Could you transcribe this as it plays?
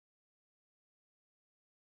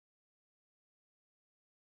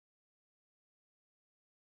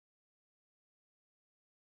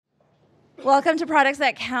Welcome to Products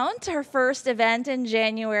That Count, our first event in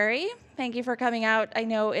January. Thank you for coming out. I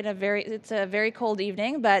know it's a very cold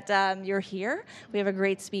evening, but you're here. We have a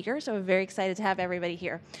great speaker, so we're very excited to have everybody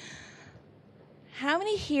here. How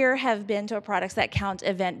many here have been to a Products That Count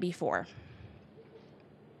event before?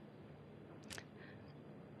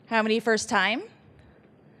 How many first time?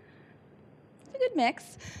 It's a good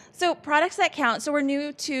mix. So Products That Count. So we're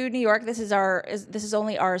new to New York. This is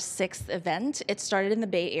only our 6th event. It started in the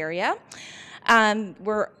Bay Area.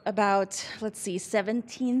 We're about,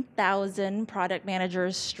 17,000 product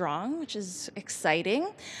managers strong, which is exciting.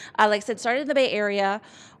 Like I said, started in the Bay Area.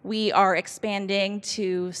 We are expanding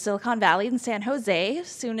to Silicon Valley and San Jose,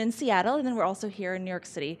 soon in Seattle, and then we're also here in New York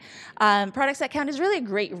City. Products That Count is really a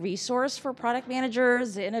great resource for product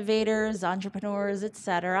managers, innovators, entrepreneurs, et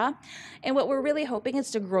cetera. And what we're really hoping is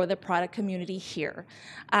to grow the product community here.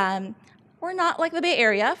 We're not like the Bay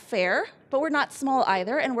Area, fair, but we're not small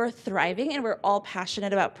either, and we're thriving, and we're all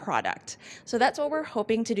passionate about product. So that's what we're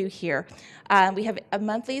hoping to do here. We have a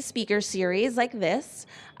monthly speaker series like this.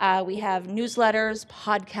 We have newsletters,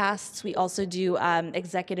 podcasts. We also do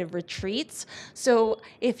executive retreats. So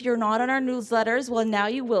if you're not on our newsletters, well, now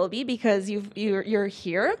you will be because you're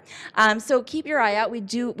here. So keep your eye out. We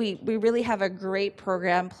really have a great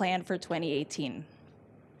program planned for 2018.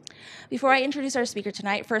 Before I introduce our speaker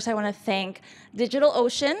tonight, first I want to thank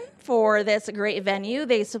DigitalOcean for this great venue.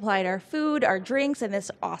 They supplied our food, our drinks, and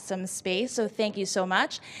this awesome space, so thank you so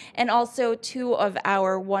much. And also 2 of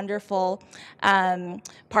our wonderful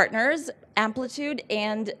partners, Amplitude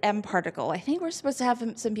and mParticle. I think we're supposed to have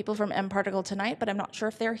some people from mParticle tonight, but I'm not sure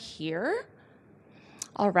if they're here.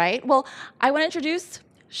 All right, well, I want to introduce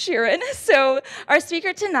Shiren. So our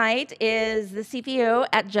speaker tonight is the CPO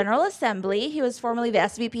at General Assembly. He was formerly the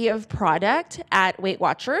SVP of Product at Weight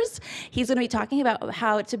Watchers. He's going to be talking about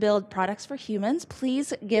how to build products for humans.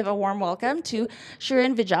 Please give a warm welcome to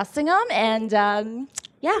Shiren Vijiasingam. And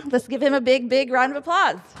yeah, let's give him a big, big round of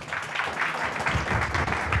applause.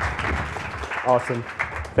 Awesome.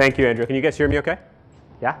 Thank you, Andrew. Can you guys hear me okay?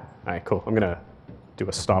 Yeah? All right, cool. I'm going to do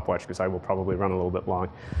a stopwatch because I will probably run a little bit long.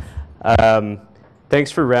 Thanks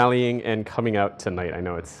for rallying and coming out tonight. I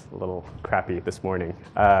know it's a little crappy this morning.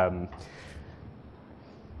 I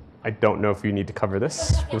don't know if you need to cover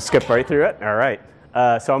this. We'll skip right through it. All right.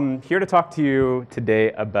 So I'm here to talk to you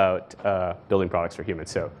today about building products for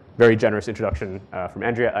humans. So very generous introduction from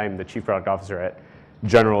Andrea. I'm the Chief Product Officer at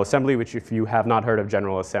General Assembly, which if you have not heard of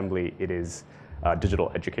General Assembly, it is a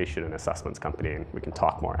digital education and assessments company, and we can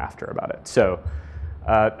talk more after about it. So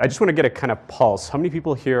I just want to get a kind of pulse. How many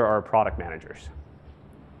people here are product managers?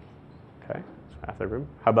 Okay, half the room.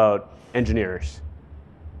 How about engineers?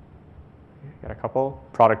 Got a couple.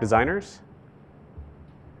 Product designers?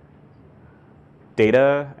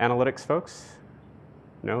 Data analytics folks?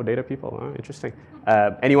 No data people? Oh, interesting.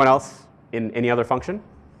 Anyone else in any other function?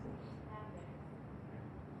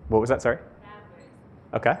 What was that? Sorry?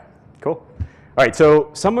 Okay, cool. All right,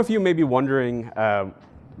 so some of you may be wondering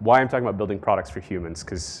why I'm talking about building products for humans,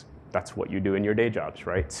 because that's what you do in your day jobs,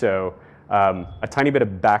 right? So a tiny bit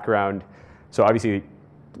of background. So obviously,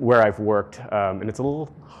 where I've worked, and it's a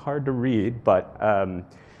little hard to read, but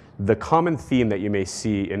the common theme that you may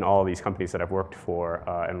see in all of these companies that I've worked for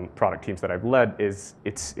and product teams that I've led is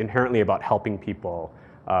it's inherently about helping people,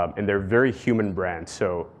 and they're very human brands.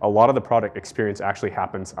 So a lot of the product experience actually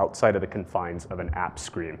happens outside of the confines of an app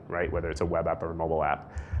screen, right? Whether it's a web app or a mobile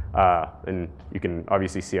app. And you can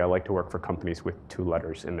obviously see I like to work for companies with 2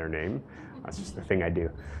 letters in their name. That's just the thing I do.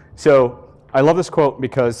 So I love this quote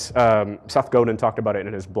because Seth Godin talked about it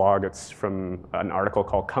in his blog. It's from an article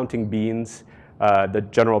called Counting Beans. The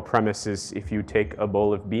general premise is if you take a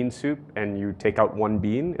bowl of bean soup and you take out 1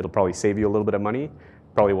 bean, it'll probably save you a little bit of money.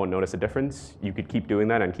 Probably won't notice a difference. You could keep doing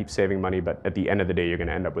that and keep saving money, but at the end of the day, you're going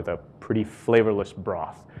to end up with a pretty flavorless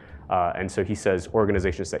broth. And so he says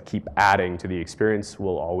organizations that keep adding to the experience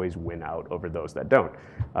will always win out over those that don't,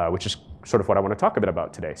 which is sort of what I want to talk a bit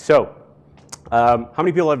about today. So how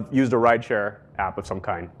many people have used a rideshare app of some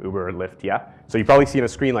kind? Uber or Lyft, yeah? So you've probably seen a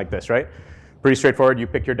screen like this, right? Pretty straightforward. You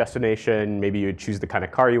pick your destination. Maybe you choose the kind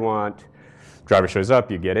of car you want. Driver shows up,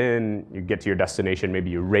 you get in, you get to your destination. Maybe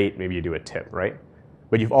you rate, maybe you do a tip, right?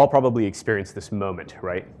 But you've all probably experienced this moment,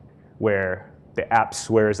 right? Where the app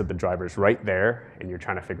swears that the driver's right there, and you're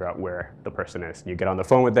trying to figure out where the person is. And you get on the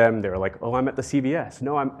phone with them. They're like, oh, I'm at the CVS.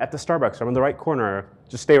 No, I'm at the Starbucks. I'm in the right corner.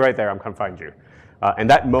 Just stay right there. I'm going to find you. And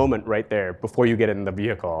that moment right there, before you get in the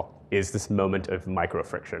vehicle, is this moment of micro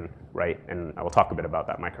friction, right? And I will talk a bit about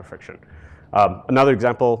that micro friction. Another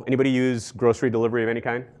example, anybody use grocery delivery of any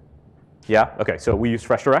kind? Yeah? Okay, so we use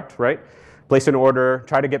FreshDirect, right? place an order,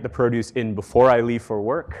 try to get the produce in before I leave for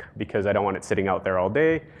work because I don't want it sitting out there all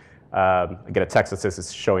day. I get a text that says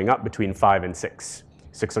it's showing up between 5 and 6.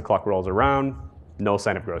 6 o'clock rolls around, no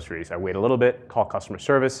sign of groceries. I wait a little bit, call customer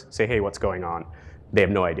service, say, hey, what's going on? They have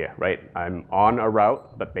no idea, right? I'm on a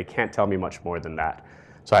route, but they can't tell me much more than that.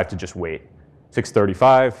 So I have to just wait.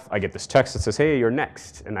 6:35, I get this text that says, hey, you're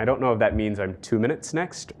next. And I don't know if that means I'm 2 minutes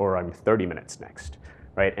next or I'm 30 minutes next,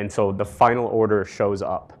 right? And so the final order shows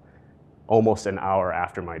up almost an hour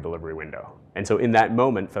after my delivery window. And so in that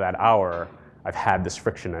moment, for that hour, I've had this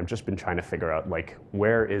friction. I've just been trying to figure out, like,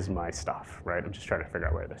 where is my stuff, right? I'm just trying to figure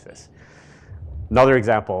out where this is. Another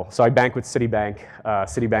example, so I bank with Citibank.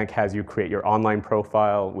 Citibank has you create your online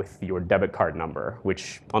profile with your debit card number,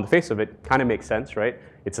 which on the face of it kind of makes sense, right?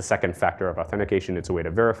 It's a second factor of authentication. It's a way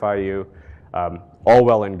to verify you. All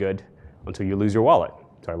well and good until you lose your wallet.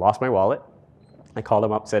 So I lost my wallet. I called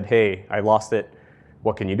them up, said, hey, I lost it.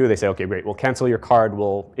 What can you do? They say, okay, great. We'll cancel your card.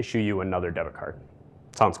 We'll issue you another debit card.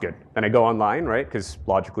 Sounds good. Then I go online, right? Because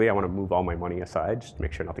logically, I want to move all my money aside just to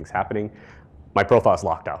make sure nothing's happening. My profile is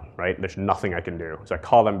locked out, right? There's nothing I can do. So I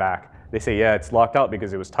call them back. They say, yeah, it's locked out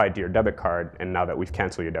because it was tied to your debit card, and now that we've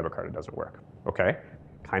canceled your debit card, it doesn't work. Okay,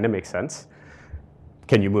 kind of makes sense.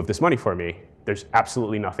 Can you move this money for me? There's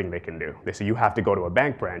absolutely nothing they can do. They say, you have to go to a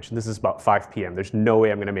bank branch, and this is about 5 p.m. There's no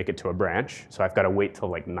way I'm gonna make it to a branch, so I've gotta wait till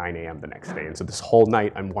like 9 a.m. the next day. And so this whole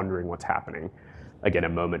night, I'm wondering what's happening. Again, a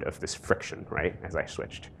moment of this friction, right, as I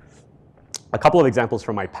switched. A couple of examples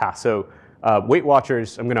from my past. So Weight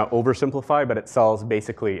Watchers, I'm gonna oversimplify, but it sells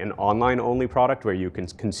basically an online-only product where you can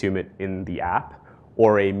consume it in the app,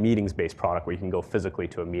 or a meetings-based product where you can go physically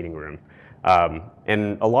to a meeting room.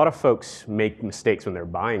 And a lot of folks make mistakes when they're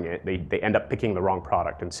buying it. They end up picking the wrong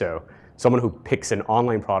product. And so someone who picks an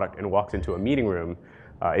online product and walks into a meeting room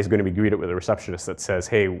is gonna be greeted with a receptionist that says,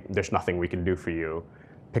 hey, there's nothing we can do for you,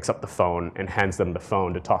 picks up the phone and hands them the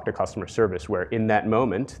phone to talk to customer service, where in that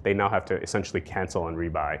moment, they now have to essentially cancel and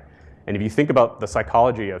rebuy. And if you think about the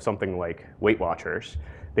psychology of something like Weight Watchers,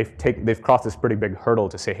 they've crossed this pretty big hurdle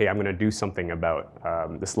to say, hey, I'm gonna do something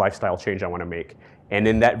about this lifestyle change I wanna make. And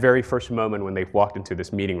in that very first moment when they've walked into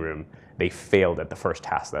this meeting room, they failed at the first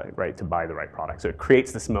task, right, to buy the right product. So it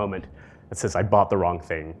creates this moment that says, I bought the wrong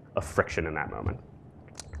thing, of friction in that moment.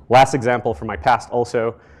 Last example from my past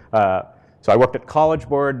also, so I worked at College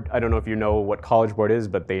Board. I don't know if you know what College Board is,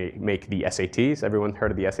 but they make the SATs. Everyone heard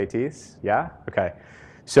of the SATs? Yeah? Okay.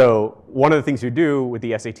 So one of the things you do with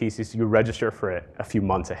the SATs is you register for it a few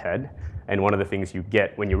months ahead. And one of the things you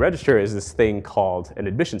get when you register is this thing called an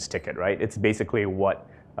admissions ticket, right? It's basically what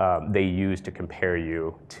they use to compare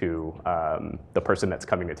you to the person that's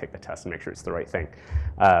coming to take the test and make sure it's the right thing.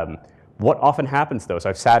 What often happens though, so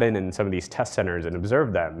I've sat in some of these test centers and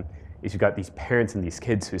observed them, is you've got these parents and these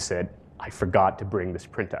kids who said, I forgot to bring this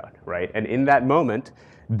printout, right? And in that moment,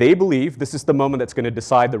 they believe this is the moment that's gonna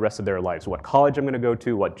decide the rest of their lives, what college I'm gonna go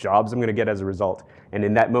to, what jobs I'm gonna get as a result. And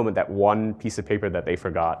in that moment, that one piece of paper that they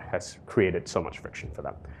forgot has created so much friction for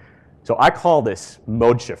them. So I call this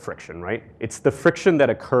mode shift friction, right? It's the friction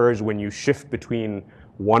that occurs when you shift between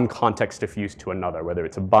one context of use to another, whether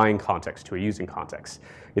it's a buying context to a using context.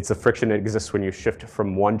 It's the friction that exists when you shift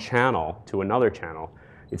from one channel to another channel.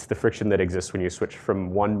 It's the friction that exists when you switch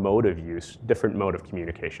from one mode of use, different mode of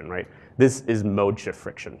communication, right? This is mode shift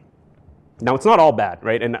friction. Now, it's not all bad,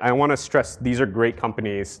 right? And I want to stress these are great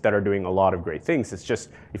companies that are doing a lot of great things. It's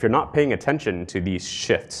just if you're not paying attention to these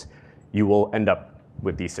shifts, you will end up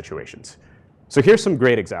with these situations. So here's some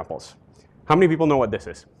great examples. How many people know what this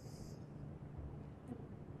is?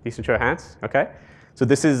 Decent show of hands, okay? So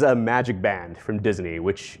this is a magic band from Disney,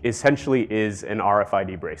 which essentially is an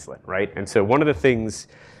RFID bracelet, right? And so one of the things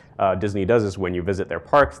Disney does is when you visit their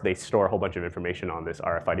parks, they store a whole bunch of information on this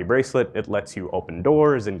RFID bracelet. It lets you open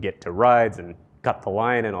doors and get to rides and cut the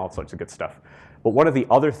line and all sorts of good stuff. But one of the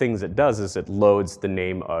other things it does is it loads the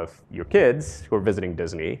name of your kids who are visiting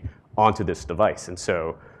Disney onto this device. And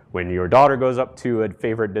so when your daughter goes up to a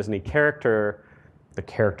favorite Disney character, the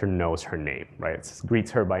character knows her name, right? It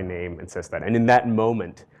greets her by name and says that. And in that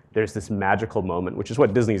moment, there's this magical moment, which is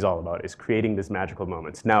what Disney's all about, is creating these magical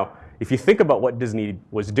moments. Now, if you think about what Disney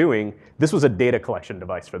was doing, this was a data collection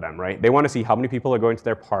device for them, right? They want to see how many people are going to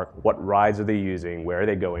their park, what rides are they using, where are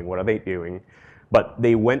they going, what are they doing? But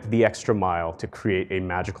they went the extra mile to create a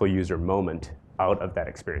magical user moment out of that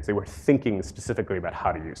experience. They were thinking specifically about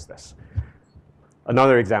how to use this.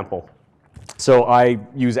 Another example. So I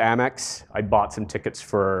use Amex. I bought some tickets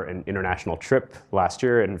for an international trip last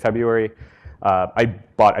year in February. I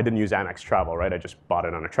didn't use Amex Travel, right? I just bought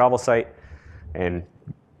it on a travel site. And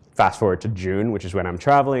Fast forward to June, which is when I'm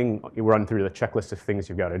traveling. You run through the checklist of things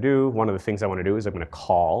you've got to do. One of the things I want to do is I'm going to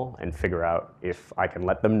call and figure out if I can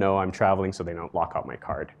let them know I'm traveling so they don't lock out my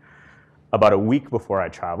card. About a week before I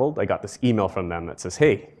traveled, I got this email from them that says,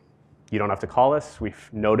 hey, you don't have to call us. We've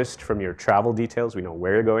noticed from your travel details, we know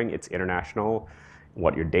where you're going. It's international,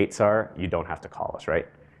 what your dates are. You don't have to call us, right?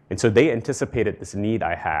 And so they anticipated this need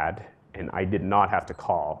I had, and I did not have to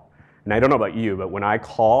call. And I don't know about you, but when I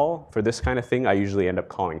call for this kind of thing, I usually end up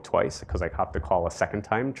calling twice because I have to call a second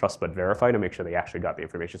time, trust but verify, to make sure they actually got the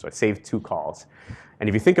information. So I saved 2 calls. And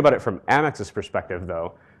if you think about it from Amex's perspective,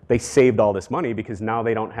 though, they saved all this money because now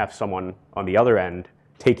they don't have someone on the other end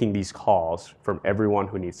taking these calls from everyone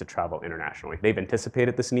who needs to travel internationally. They've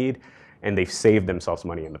anticipated this need, and they've saved themselves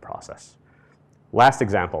money in the process. Last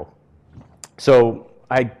example. So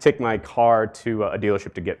I take my car to a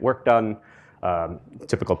dealership to get work done.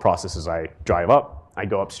 Typical process is I drive up, I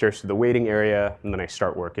go upstairs to the waiting area, and then I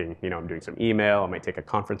start working. You know, I'm doing some email, I might take a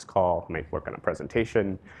conference call, I might work on a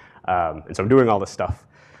presentation. And so I'm doing all this stuff.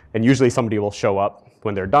 And usually somebody will show up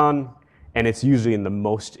when they're done, and it's usually in the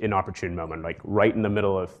most inopportune moment, like right in the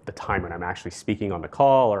middle of the time when I'm actually speaking on the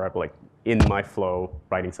call, or I'm like in my flow,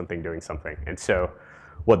 writing something, doing something. And so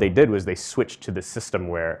what they did was they switched to the system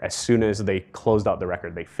where as soon as they closed out the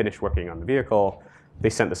record, they finished working on the vehicle, they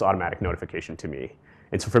sent this automatic notification to me.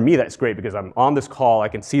 And so for me, that's great because I'm on this call, I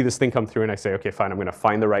can see this thing come through, and I say, okay, fine, I'm gonna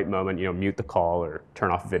find the right moment, you know, mute the call or turn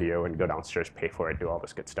off video and go downstairs, pay for it, do all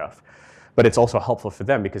this good stuff. But it's also helpful for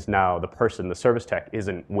them because now the person, the service tech,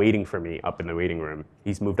 isn't waiting for me up in the waiting room.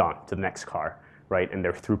 He's moved on to the next car, right? And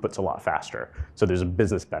their throughput's a lot faster. So there's a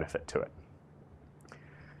business benefit to it.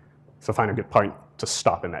 So find a good point to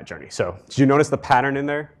stop in that journey. So did you notice the pattern in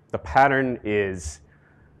there? The pattern is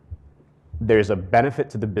there's a benefit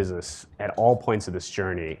to the business at all points of this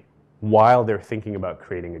journey while they're thinking about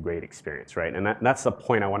creating a great experience, right? And that's the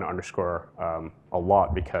point I want to underscore a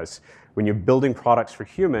lot, because when you're building products for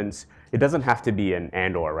humans, it doesn't have to be an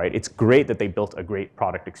and/or, right? It's great that they built a great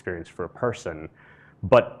product experience for a person,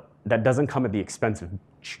 but that doesn't come at the expense of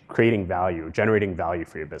creating value, generating value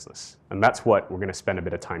for your business. And that's what we're going to spend a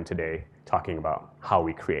bit of time today talking about, how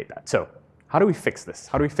we create that. So how do we fix this?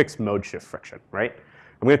 How do we fix mode shift friction, right?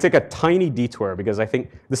 I'm going to take a tiny detour because I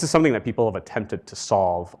think this is something that people have attempted to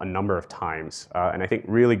solve a number of times. And I think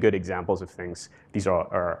really good examples of things. These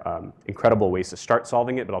are incredible ways to start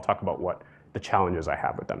solving it, but I'll talk about what the challenges I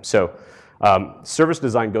have with them. So service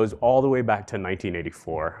design goes all the way back to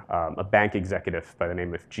 1984. A bank executive by the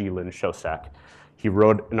name of Lin Shostak, he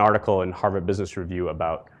wrote an article in Harvard Business Review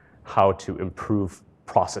about how to improve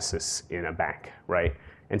processes in a bank, right?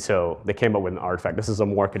 And so they came up with an artifact. This is a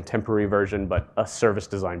more contemporary version, but a service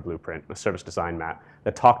design blueprint, a service design map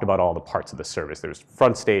that talked about all the parts of the service. There's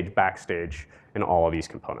front stage, backstage, and all of these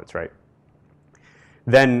components, right?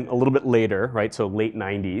 Then a little bit later, right, so late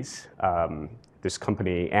 90s, this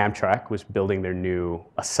company, Amtrak, was building their new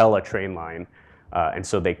Acela train line. And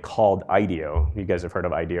so they called IDEO. You guys have heard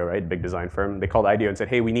of IDEO, right? Big design firm. They called IDEO and said,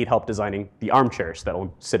 hey, we need help designing the armchairs that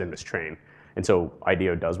will sit in this train. And so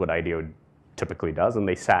IDEO does what IDEO typically does, and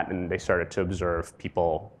they sat and they started to observe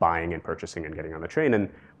people buying and purchasing and getting on the train. And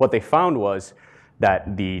what they found was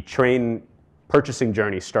that the train purchasing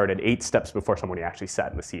journey started 8 steps before somebody actually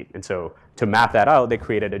sat in the seat. And so to map that out, they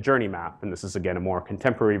created a journey map. And this is, again, a more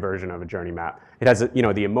contemporary version of a journey map. It has, you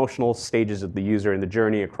know, the emotional stages of the user in the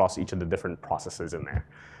journey across each of the different processes in there.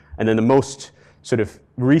 And then the most sort of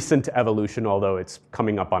recent evolution, although it's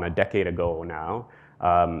coming up on a decade ago now,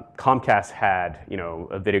 Comcast had, you know,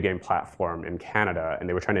 a video game platform in Canada, and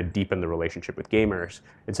they were trying to deepen the relationship with gamers.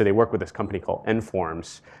 And so they worked with this company called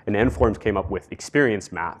Nforms, and Nforms came up with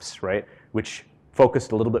experience maps, right, which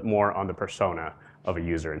focused a little bit more on the persona of a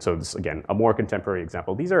user. And so this, again, a more contemporary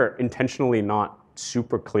example. These are intentionally not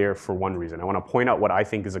super clear for one reason. I want to point out what I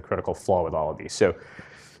think is a critical flaw with all of these. So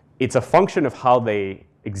it's a function of how they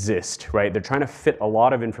exist, right? They're trying to fit a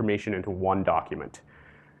lot of information into one document.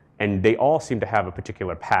 And they all seem to have a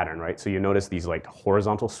particular pattern, right? So you notice these like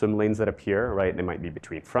horizontal swim lanes that appear, right? They might be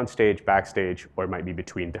between front stage, backstage, or it might be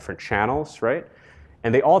between different channels, right?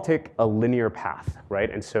 And they all take a linear path,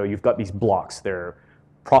 right? And so you've got these blocks. They're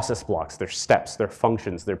process blocks, they're steps, they're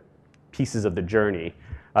functions, they're pieces of the journey.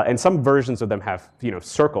 And some versions of them have, you know,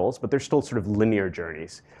 circles, but they're still sort of linear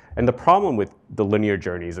journeys. And the problem with the linear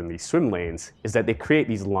journeys and these swim lanes is that they create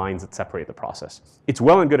these lines that separate the process. It's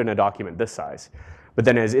well and good in a document this size. But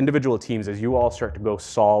then as individual teams, as you all start to go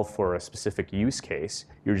solve for a specific use case,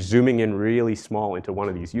 you're zooming in really small into one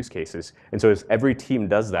of these use cases. And so as every team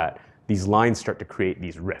does that, these lines start to create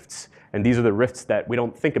these rifts. And these are the rifts that we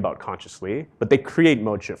don't think about consciously, but they create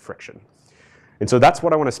mode shift friction. And so that's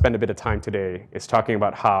what I want to spend a bit of time today, is talking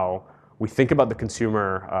about how we think about the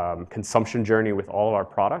consumer consumption journey with all of our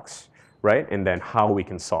products, right? And then how we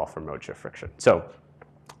can solve for mode shift friction. So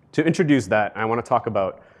to introduce that, I want to talk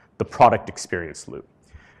about the product experience loop.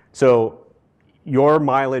 So your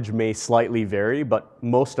mileage may slightly vary, but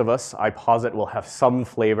most of us, I posit, will have some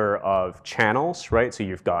flavor of channels, right? So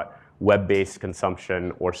you've got web-based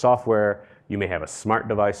consumption or software. You may have a smart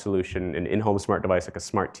device solution, an in-home smart device like a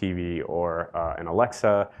smart TV or an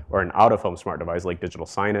Alexa, or an out-of-home smart device like digital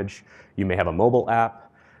signage. You may have a mobile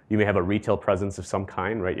app. You may have a retail presence of some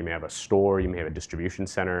kind, right? You may have a store, you may have a distribution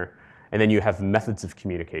center. And then you have methods of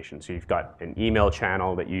communication. So you've got an email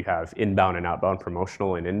channel that you have inbound and outbound,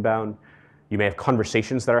 promotional and inbound. You may have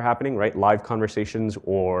conversations that are happening, right? Live conversations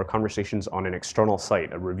or conversations on an external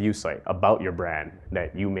site, a review site about your brand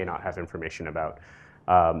that you may not have information about.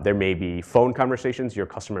 There may be phone conversations. Your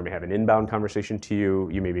customer may have an inbound conversation to you.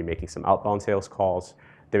 You may be making some outbound sales calls.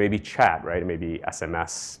 There may be chat, right? It may be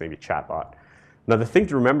SMS, maybe chatbot. Now, the thing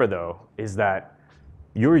to remember, though, is that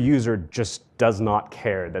your user just does not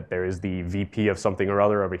care that there is the VP of something or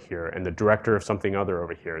other over here and the director of something other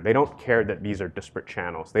over here. They don't care that these are disparate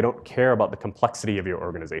channels. They don't care about the complexity of your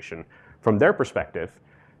organization. From their perspective,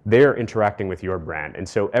 they're interacting with your brand. And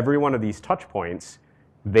so every one of these touch points,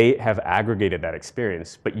 they have aggregated that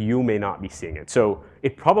experience, but you may not be seeing it. So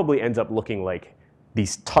it probably ends up looking like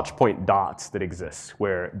these touch point dots that exist,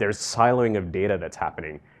 where there's siloing of data that's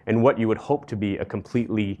happening. And what you would hope to be a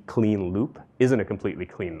completely clean loop isn't a completely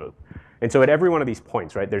clean loop. And so at every one of these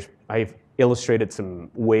points, right, I've illustrated some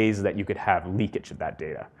ways that you could have leakage of that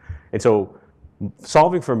data. And so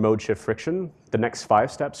solving for mode shift friction, the next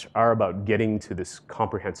 5 steps are about getting to this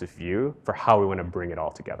comprehensive view for how we want to bring it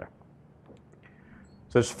all together.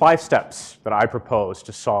 So there's 5 steps that I propose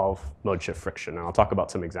to solve mode shift friction, and I'll talk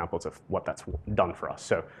about some examples of what that's done for us.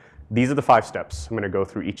 So these are the 5 steps. I'm going to go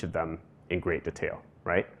through each of them in great detail,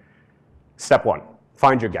 right? Step 1,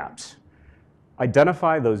 find your gaps.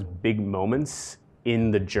 Identify those big moments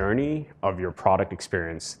in the journey of your product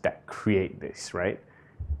experience that create this, right?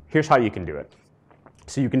 Here's how you can do it.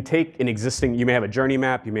 So you can take an existing, you may have a journey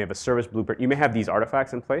map, you may have a service blueprint, you may have these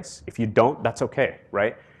artifacts in place. If you don't, that's okay,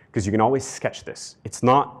 right? Because you can always sketch this. It's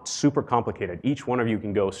not super complicated. Each one of you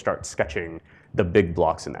can go start sketching the big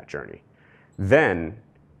blocks in that journey. Then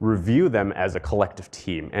review them as a collective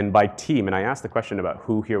team. And by team, and I asked the question about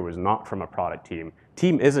who here was not from a product team.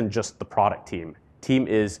 Team isn't just the product team. Team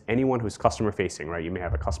is anyone who's customer facing, right? You may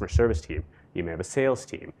have a customer service team. You may have a sales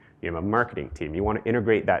team. You have a marketing team. You want to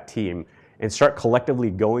integrate that team and start collectively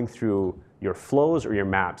going through your flows or your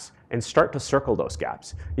maps and start to circle those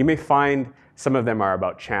gaps. You may find some of them are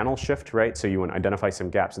about channel shift, right? So you want to identify some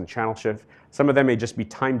gaps in channel shift. Some of them may just be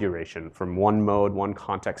time duration from one mode, one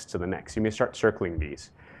context to the next. You may start circling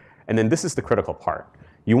these. And then this is the critical part.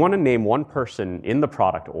 You want to name one person in the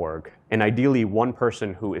product org, and ideally one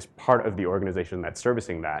person who is part of the organization that's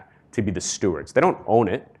servicing that, to be the stewards. They don't own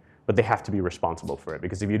it, but they have to be responsible for it.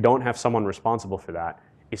 Because if you don't have someone responsible for that,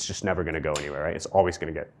 it's just never going to go anywhere, right? It's always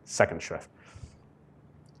going to get second shift.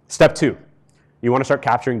 Step 2, you want to start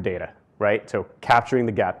capturing data, right? So capturing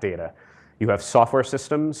the gap data. You have software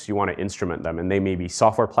systems, you want to instrument them, and they may be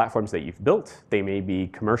software platforms that you've built. They may be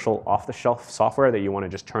commercial off-the-shelf software that you want to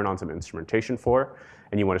just turn on some instrumentation for,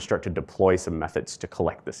 and you want to start to deploy some methods to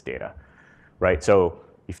collect this data, right? So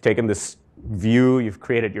you've taken this view, you've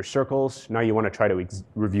created your circles, now you want to try to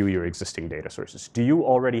review your existing data sources. Do you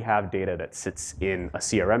already have data that sits in a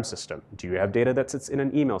CRM system? Do you have data that sits in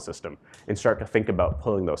an email system? And start to think about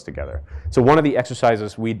pulling those together. So one of the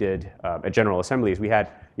exercises we did at General Assembly is we had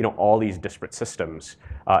all these disparate systems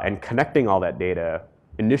and connecting all that data.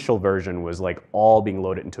 Initial version was like all being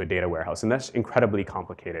loaded into a data warehouse, and that's incredibly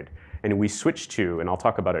complicated. And we switched to, and I'll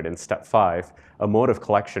talk about it in step 5, a mode of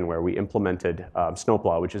collection where we implemented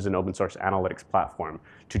Snowplow, which is an open source analytics platform,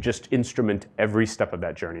 to just instrument every step of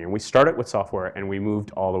that journey. And we started with software, and we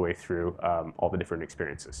moved all the way through all the different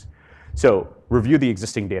experiences. So review the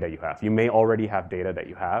existing data you have. You may already have data that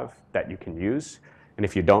you have that you can use, and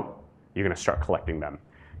if you don't, you're going to start collecting them.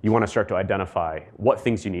 You want to start to identify what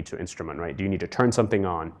things you need to instrument, right? Do you need to turn something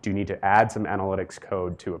on? Do you need to add some analytics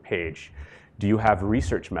code to a page? Do you have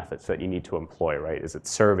research methods that you need to employ, right? Is it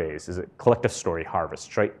surveys? Is it collective story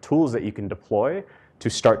harvests, right? Tools that you can deploy to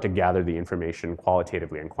start to gather the information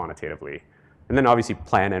qualitatively and quantitatively. And then obviously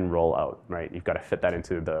plan and roll out, right? You've got to fit that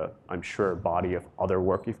into the, I'm sure, body of other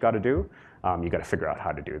work you've got to do. You've got to figure out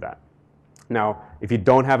how to do that. Now, if you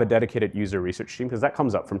don't have a dedicated user research team, because that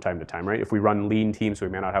comes up from time to time, right? If we run lean teams, so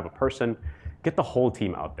we may not have a person, get the whole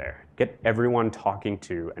team out there. Get everyone talking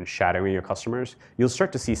to and shadowing your customers. You'll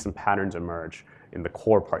start to see some patterns emerge. in the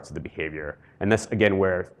core parts of the behavior. And that's, again,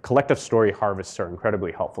 where collective story harvests are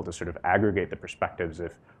incredibly helpful to sort of aggregate the perspectives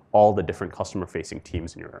of all the different customer-facing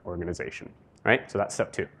teams in your organization, right? So that's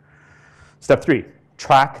step 2. Step 3,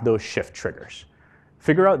 track those shift triggers.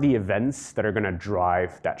 Figure out the events that are going to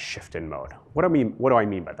drive that shift in mode. What do I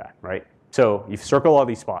mean by that, right? So you circle all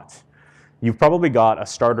these spots. You've probably got a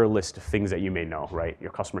starter list of things that you may know, right? Your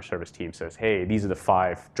customer service team says, hey, these are the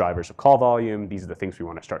 5 drivers of call volume. These are the things we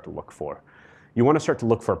want to start to look for. You want to start to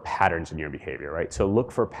look for patterns in your behavior, right? So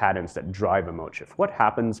look for patterns that drive a mode shift. What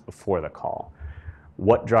happens before the call?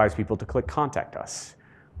 What drives people to click contact us?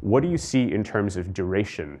 What do you see in terms of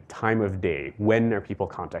duration, time of day? When are people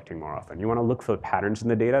contacting more often? You want to look for patterns in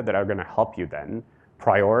the data that are going to help you then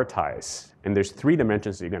prioritize. And there's 3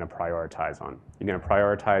 dimensions that you're going to prioritize on. You're going to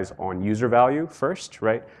prioritize on user value first,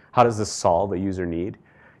 right? How does this solve a user need?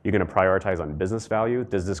 You're going to prioritize on business value.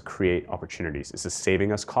 Does this create opportunities? Is this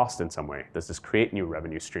saving us cost in some way? Does this create new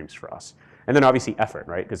revenue streams for us? And then obviously effort,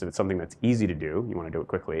 right? Because if it's something that's easy to do, you want to do it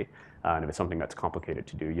quickly. And if it's something that's complicated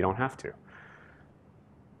to do, you don't have to.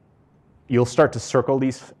 You'll start to circle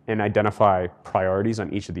these and identify priorities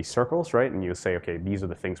on each of these circles, right? And you'll say, okay, these are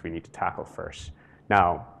the things we need to tackle first.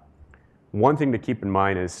 Now, one thing to keep in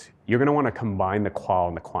mind is you're going to want to combine the qual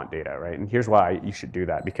and the quant data, right? And here's why you should do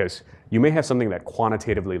that, because you may have something that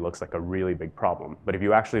quantitatively looks like a really big problem, but if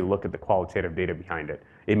you actually look at the qualitative data behind it,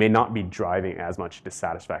 it may not be driving as much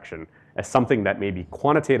dissatisfaction as something that may be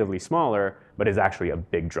quantitatively smaller, but is actually a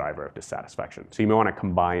big driver of dissatisfaction. So you may want to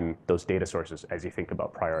combine those data sources as you think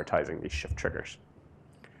about prioritizing these shift triggers.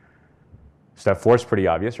 Step 4 is pretty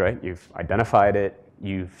obvious, right? You've identified it,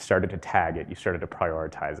 you've started to tag it, you've started to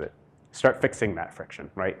prioritize it. Start fixing that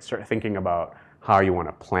friction, right? Start thinking about how you want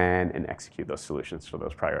to plan and execute those solutions for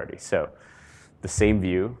those priorities. So the same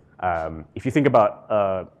view, if you think about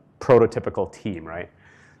a prototypical team, right?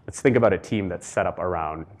 Let's think about a team that's set up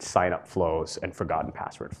around sign-up flows and forgotten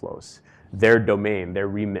password flows. Their domain, their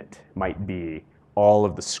remit might be all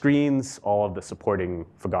of the screens, all of the supporting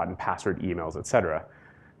forgotten password emails, et cetera.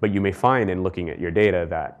 But you may find in looking at your data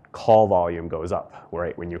that call volume goes up,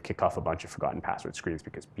 right, when you kick off a bunch of forgotten password screens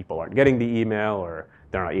because people aren't getting the email or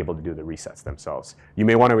they're not able to do the resets themselves. You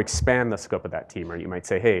may want to expand the scope of that team, or you might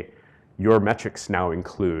say, hey, your metrics now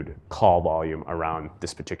include call volume around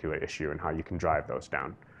this particular issue and how you can drive those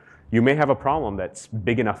down. You may have a problem that's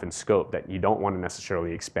big enough in scope that you don't want to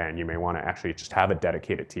necessarily expand. You may want to actually just have a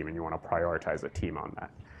dedicated team and you want to prioritize a team on that.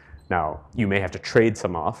 Now, you may have to trade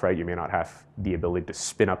some off, right? You may not have the ability to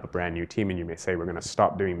spin up a brand new team, and you may say, we're going to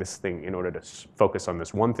stop doing this thing in order to focus on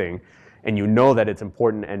this one thing. And you know that it's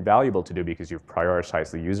important and valuable to do because you've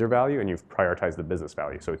prioritized the user value and you've prioritized the business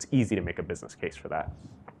value. So it's easy to make a business case for that.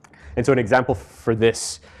 And so an example for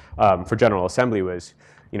this, for General Assembly was,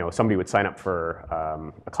 somebody would sign up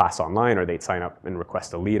for a class online, or they'd sign up and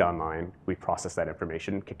request a lead online. We process that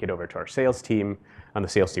information, kick it over to our sales team, and the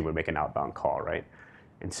sales team would make an outbound call, right?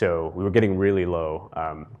 And so we were getting really low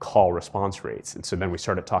call response rates. And so then we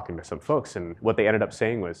started talking to some folks, and what they ended up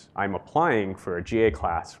saying was, I'm applying for a GA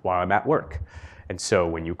class while I'm at work. And so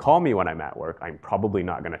when you call me when I'm at work, I'm probably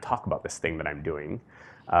not going to talk about this thing that I'm doing.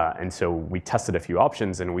 And so we tested a few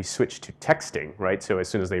options and we switched to texting, right? So as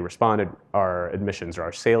soon as they responded, our admissions or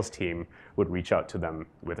our sales team would reach out to them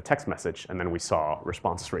with a text message, and then we saw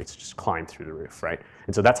response rates just climb through the roof, right?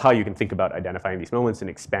 And so that's how you can think about identifying these moments and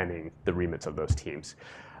expanding the remits of those teams.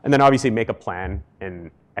 And then obviously make a plan and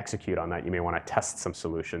execute on that. You may want to test some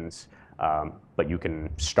solutions, but you can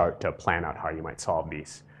start to plan out how you might solve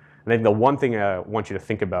these. And then the one thing I want you to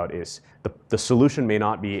think about is the solution may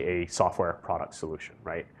not be a software product solution,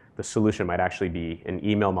 right? The solution might actually be an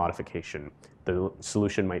email modification. The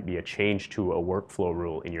solution might be a change to a workflow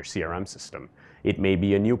rule in your CRM system. It may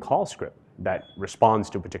be a new call script that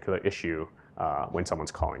responds to a particular issue when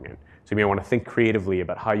someone's calling in. So you may want to think creatively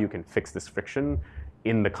about how you can fix this friction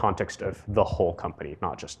in the context of the whole company,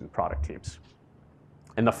 not just in product teams.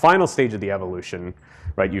 And the final stage of the evolution,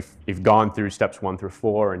 right, you've gone through steps 1 through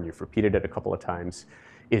 4 and you've repeated it a couple of times,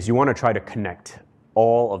 is you want to try to connect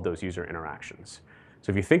all of those user interactions.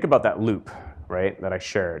 So if you think about that loop, right, that I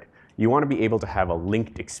shared, you want to be able to have a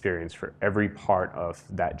linked experience for every part of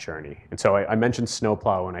that journey. And so I mentioned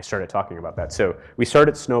Snowplow when I started talking about that. So we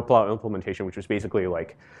started Snowplow implementation, which was basically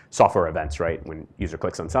like software events, right? When user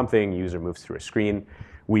clicks on something, user moves through a screen.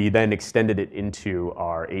 We then extended it into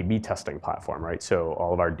our A/B testing platform, right? So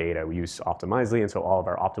all of our data, we use Optimizely, and so all of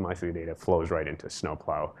our Optimizely data flows right into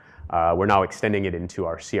Snowplow. We're now extending it into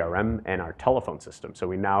our CRM and our telephone system. So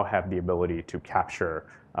we now have the ability to capture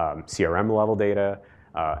CRM level data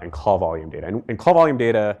and call volume data. And call volume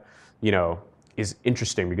data, is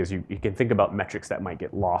interesting because you can think about metrics that might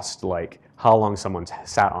get lost, like how long someone's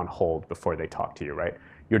sat on hold before they talk to you, right?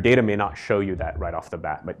 Your data may not show you that right off the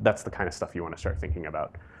bat, but that's the kind of stuff you want to start thinking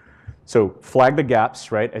about. So flag the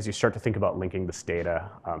gaps, right, as you start to think about linking this data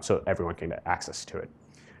so everyone can get access to it.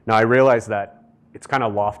 Now, I realize that it's kind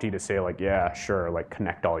of lofty to say, like, yeah, sure, like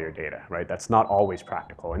connect all your data, right? That's not always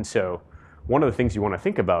practical. And so one of the things you want to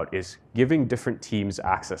think about is giving different teams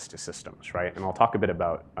access to systems, right? And I'll talk a bit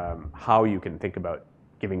about how you can think about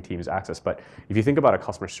giving teams access. But if you think about a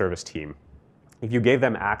customer service team, if you gave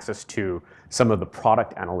them access to some of the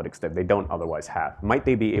product analytics that they don't otherwise have, might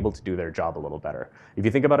they be able to do their job a little better? If you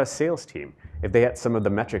think about a sales team, if they had some of the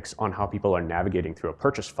metrics on how people are navigating through a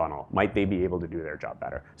purchase funnel, might they be able to do their job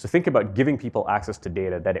better? So think about giving people access to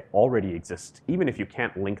data that already exists, even if you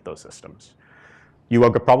can't link those systems. You are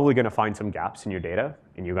probably going to find some gaps in your data,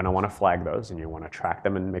 and you're going to want to flag those, and you want to track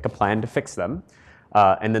them and make a plan to fix them.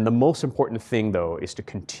 And then the most important thing, though, is to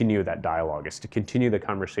continue that dialogue, is to continue the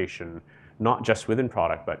conversation, not just within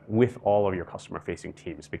product, but with all of your customer-facing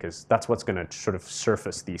teams, because that's what's going to sort of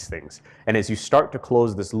surface these things. And as you start to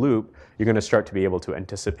close this loop, you're going to start to be able to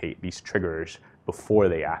anticipate these triggers before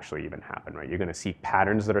they actually even happen, right? You're going to see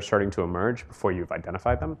patterns that are starting to emerge before you've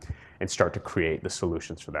identified them and start to create the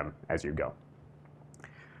solutions for them as you go.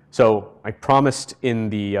 So I promised in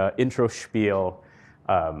the intro spiel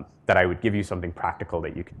that I would give you something practical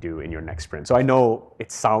that you could do in your next sprint. So I know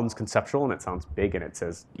it sounds conceptual and it sounds big and it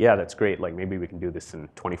says, yeah, that's great. Like maybe we can do this in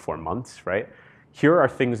 24 months, right? Here are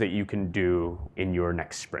things that you can do in your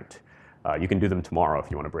next sprint. You can do them tomorrow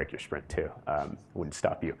if you want to break your sprint too. Wouldn't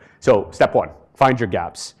stop you. So step one, find your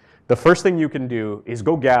gaps. The first thing you can do is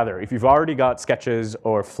go gather. If you've already got sketches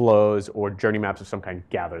or flows or journey maps of some kind,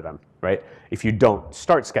 gather them, right? If you don't,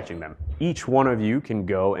 start sketching them. Each one of you can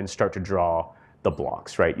go and start to draw the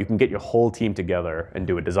blocks, right? You can get your whole team together and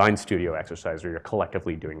do a design studio exercise where you're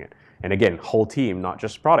collectively doing it. And again, whole team, not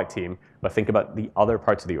just product team, but think about the other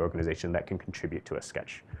parts of the organization that can contribute to a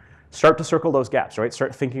sketch. Start to circle those gaps, right?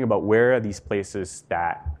 Start thinking about where are these places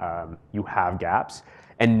that you have gaps,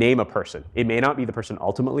 and name a person. It may not be the person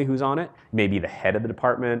ultimately who's on it, maybe the head of the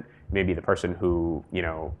department, maybe the person who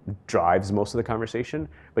drives most of the conversation,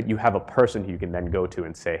 but you have a person who you can then go to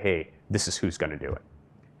and say, hey, this is who's gonna do it.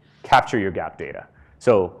 Capture your gap data.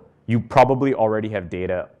 So you probably already have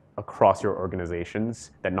data across your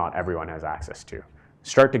organizations that not everyone has access to.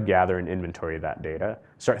 Start to gather and inventory that data.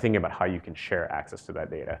 Start thinking about how you can share access to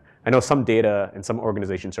that data. I know some data and some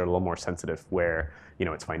organizations are a little more sensitive where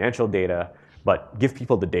it's financial data, but give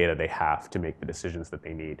people the data they have to make the decisions that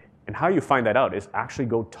they need. And how you find that out is actually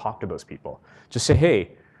go talk to those people. Just say,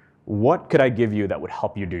 hey, what could I give you that would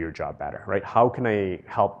help you do your job better, right? How can I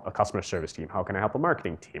help a customer service team? How can I help a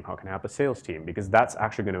marketing team? How can I help a sales team? Because that's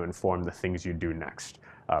actually going to inform the things you do next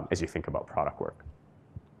as you think about product work.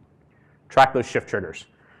 Track those shift triggers.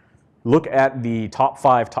 Look at the top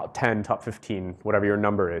 5, top 10, top 15, whatever your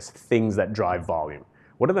number is, things that drive volume.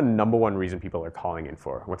 What are the number one reason people are calling in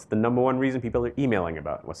for? What's the number one reason people are emailing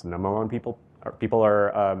about? What's the number one people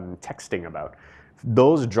are texting about?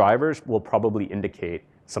 Those drivers will probably indicate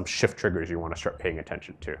some shift triggers you want to start paying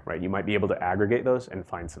attention to, right? You might be able to aggregate those and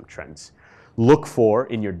find some trends. Look for,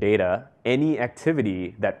 in your data, any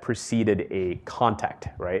activity that preceded a contact,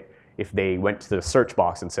 right? If they went to the search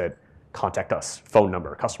box and said, contact us, phone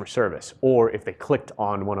number, customer service, or if they clicked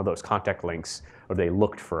on one of those contact links or they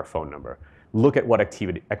looked for a phone number. Look at what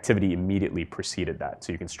activity immediately preceded that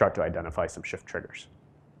so you can start to identify some shift triggers.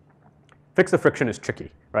 Fix the friction is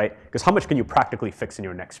tricky, right? Because how much can you practically fix in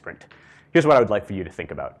your next sprint? Here's what I would like for you to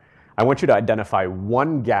think about. I want you to identify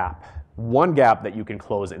one gap that you can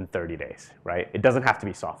close in 30 days, right? It doesn't have to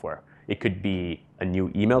be software. It could be a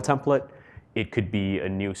new email template. It could be a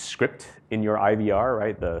new script in your IVR,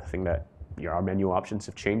 right? The thing that your menu options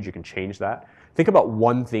have changed, you can change that. Think about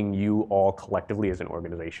one thing you all collectively as an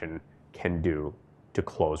organization can do to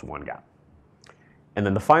close one gap. And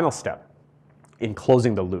then the final step in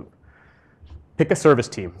closing the loop, pick a service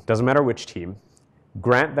team, doesn't matter which team,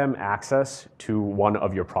 grant them access to one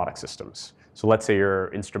of your product systems. So let's say you're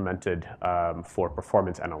instrumented for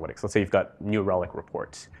performance analytics. Let's say you've got New Relic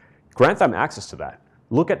reports. Grant them access to that.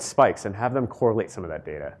 Look at spikes and have them correlate some of that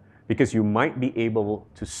data, because you might be able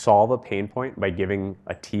to solve a pain point by giving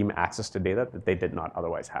a team access to data that they did not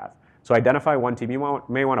otherwise have. So identify one team. You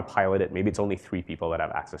may want to pilot it. Maybe it's only 3 people that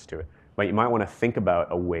have access to it. But you might want to think about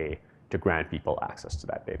a way to grant people access to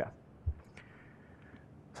that data.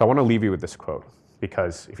 So I want to leave you with this quote,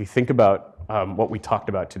 because if you think about what we talked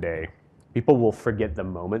about today, people will forget the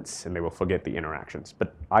moments and they will forget the interactions.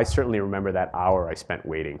 But I certainly remember that hour I spent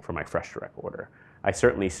waiting for my fresh direct order. I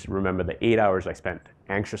certainly remember the 8 hours I spent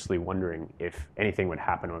anxiously wondering if anything would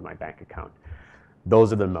happen with my bank account.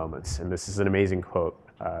 Those are the moments. And this is an amazing quote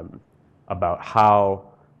about how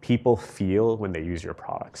people feel when they use your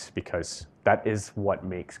products, because that is what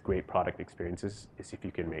makes great product experiences, is if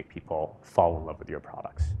you can make people fall in love with your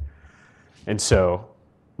products. And so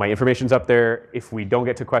my information's up there. If we don't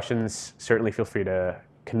get to questions, certainly feel free to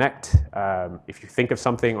connect. If you think of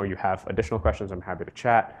something or you have additional questions, I'm happy to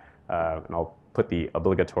chat. And I'll put the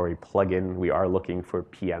obligatory plug-in. We are looking for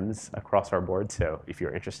PMs across our board, so if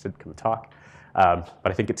you're interested, come talk. But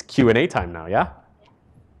I think it's Q&A time now, yeah?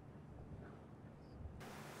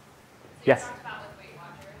 Yes? Talked about with Weight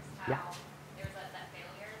Watchers how there was that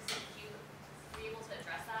failure. So were you able to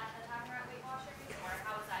address that at the time you were at Weight Watchers, or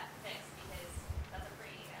how was that fixed? Because that's a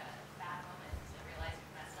pretty bad moment to realize you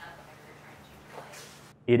messed up whenever you're trying to change your life.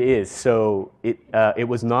 It is. So it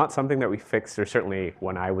was not something that we fixed, or certainly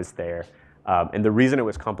when I was there. And the reason it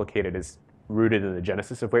was complicated is rooted in the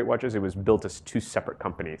genesis of Weight Watchers. It was built as two separate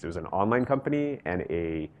companies. It was an online company and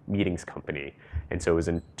a meetings company. And so it was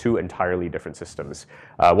in two entirely different systems.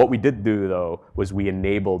 What we did do, though, was we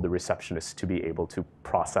enabled the receptionist to be able to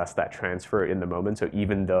process that transfer in the moment. So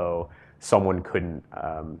even though someone couldn't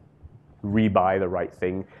rebuy the right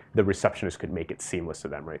thing, the receptionist could make it seamless to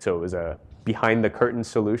them, right? So it was a behind the curtain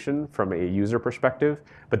solution from a user perspective,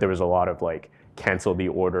 but there was a lot of like cancel the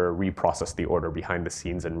order, reprocess the order behind the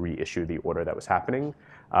scenes, and reissue the order that was happening.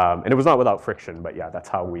 And it was not without friction, but yeah, that's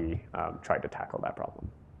how we tried to tackle that problem.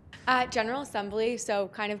 At General Assembly, so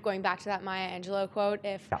kind of going back to that Maya Angelou quote,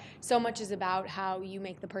 if so much is about how you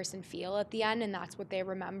make the person feel at the end and that's what they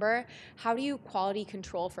remember, how do you quality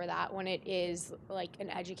control for that when it is like an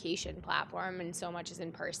education platform and so much is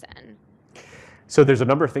in person? So there's a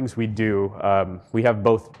number of things we do. We have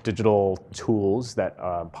both digital tools that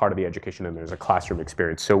are part of the education, and there's a classroom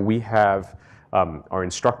experience. So we have our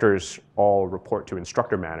instructors all report to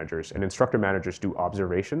instructor managers, and instructor managers do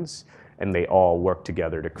observations, and they all work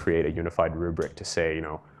together to create a unified rubric to say, you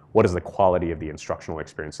know, what is the quality of the instructional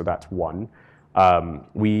experience? So that's one.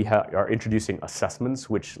 We are introducing assessments,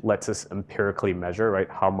 which lets us empirically measure, right,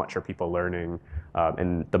 how much are people learning,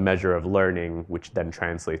 and the measure of learning, which then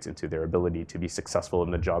translates into their ability to be successful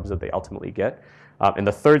in the jobs that they ultimately get. And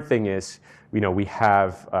the third thing is, you know, we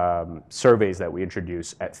have surveys that we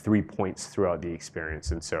introduce at 3 points throughout the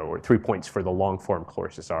experience. And so, or 3 points for the long form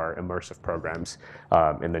courses, our immersive programs,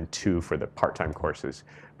 and then 2 for the part-time courses.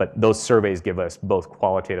 But those surveys give us both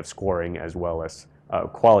qualitative scoring as well as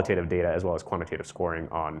qualitative data as well as quantitative scoring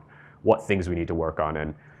on what things we need to work on.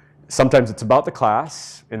 And sometimes it's about the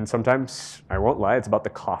class, and sometimes, I won't lie, it's about the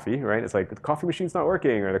coffee, right? It's like the coffee machine's not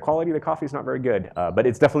working, or the quality of the coffee is not very good. But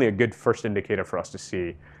it's definitely a good first indicator for us to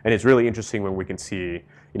see. And it's really interesting when we can see,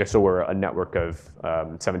 you know, so we're a network of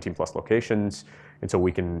 17 plus locations, and so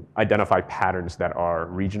we can identify patterns that are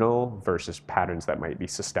regional versus patterns that might be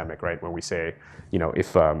systemic, right? When we say, you know,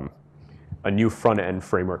 if a new front-end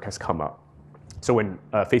framework has come up. So when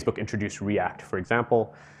Facebook introduced React, for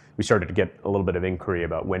example, we started to get a little bit of inquiry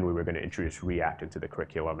about when we were going to introduce React into the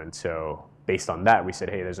curriculum. And so based on that, we said,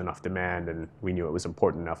 hey, there's enough demand, and we knew it was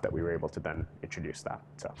important enough that we were able to then introduce that.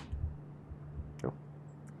 So,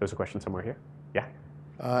 there's a question somewhere here. Yeah?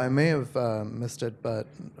 I may have missed it, but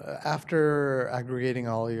after aggregating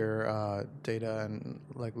all your data and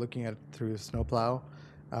like looking at it through Snowplow,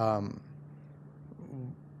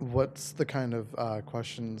 what's the kind of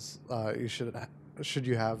questions you should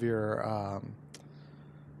you have your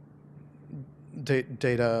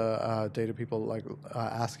data people like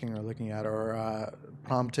asking or looking at, or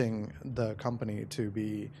prompting the company to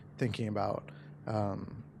be thinking about?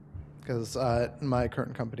 Because in my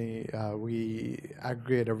current company, we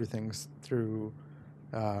aggregate everything through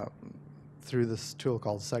this tool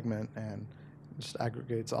called Segment, and just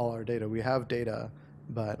aggregates all our data. We have data,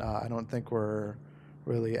 but I don't think we're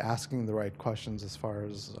really asking the right questions as far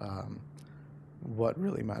as what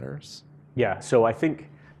really matters. Yeah, so I think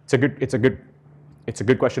it's a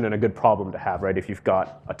good question and a good problem to have, right? If you've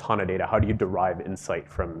got a ton of data, how do you derive insight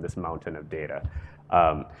from this mountain of data?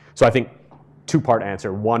 So I think two-part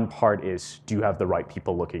answer. One part is, do you have the right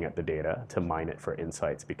people looking at the data to mine it for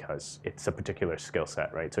insights, because it's a particular skill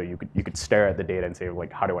set, right? So you could stare at the data and say,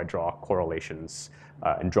 like, how do I draw correlations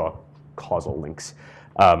and draw causal links?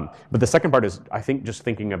 But the second part is, I think, just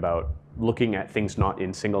thinking about looking at things not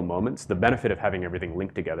in single moments. The benefit of having everything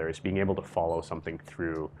linked together is being able to follow something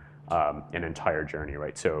through an entire journey,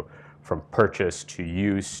 right? So from purchase to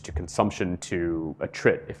use to consumption to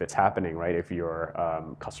attrit, if it's happening, right? If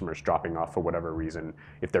your customer's dropping off for whatever reason,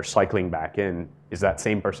 if they're cycling back in, is that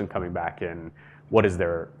same person coming back in? What is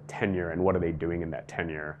their tenure and what are they doing in that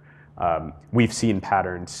tenure? We've seen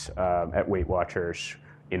patterns at Weight Watchers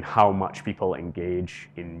in how much people engage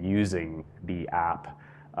in using the app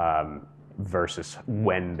versus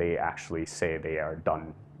when they actually say they are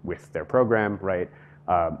done with their program, right?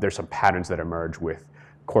 There's some patterns that emerge with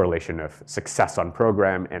correlation of success on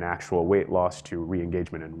program and actual weight loss to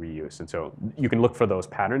re-engagement and reuse. And so you can look for those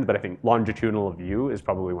patterns, but I think longitudinal view is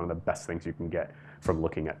probably one of the best things you can get from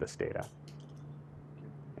looking at this data.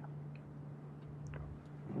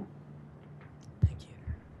 Thank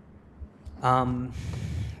you.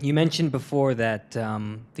 You mentioned before that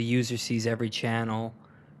the user sees every channel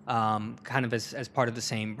kind of as part of the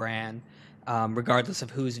same brand, regardless of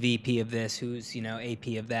who's VP of this, who's AP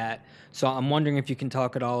of that. So I'm wondering if you can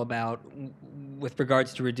talk at all about, with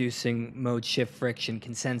regards to reducing mode shift friction,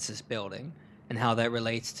 consensus building, and how that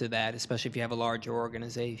relates to that, especially if you have a larger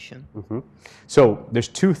organization. Mm-hmm. So there's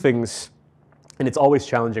two things, and it's always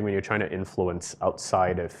challenging when you're trying to influence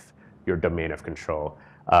outside of your domain of control.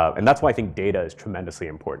 And that's why I think data is tremendously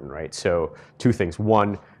important, right? So two things.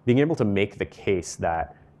 One, being able to make the case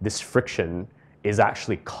that this friction is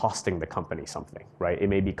actually costing the company something, right? It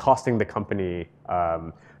may be costing the company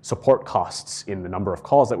support costs in the number of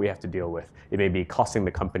calls that we have to deal with. It may be costing the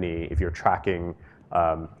company, if you're tracking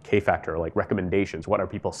K-factor, like recommendations, what are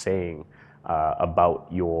people saying about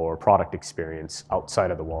your product experience outside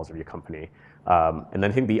of the walls of your company? And then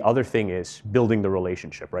I think the other thing is building the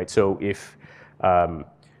relationship, right? So if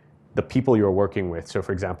the people you're working with, so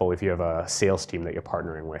for example, if you have a sales team that you're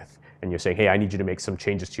partnering with, and you're saying, hey, I need you to make some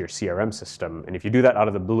changes to your CRM system. And if you do that out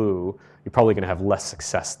of the blue, you're probably going to have less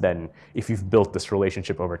success than if you've built this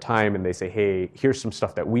relationship over time and they say, hey, here's some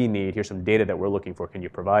stuff that we need. Here's some data that we're looking for. Can you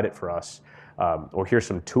provide it for us? Or here's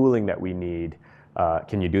some tooling that we need.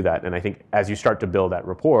 Can you do that? And I think as you start to build that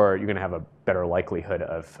rapport, you're going to have a better likelihood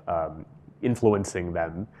of influencing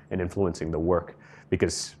them and influencing the work.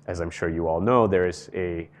 Because as I'm sure you all know, there is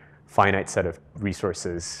a finite set of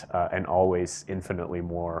resources and always infinitely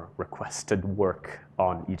more requested work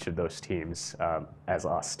on each of those teams as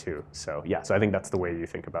us too. So yeah, so I think that's the way you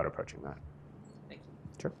think about approaching that. Thank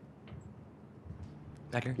you. Sure.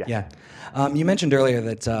 Back here? Yeah. You mentioned earlier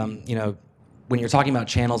that when you're talking about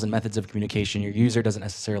channels and methods of communication, your user doesn't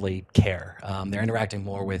necessarily care. They're interacting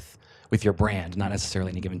more with your brand, not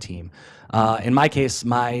necessarily in a given team. In my case,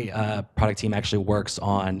 my product team actually works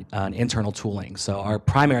on internal tooling. So our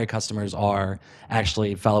primary customers are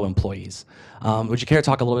actually fellow employees. Would you care to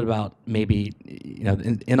talk a little bit about maybe,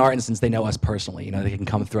 in our instance, they know us personally. They can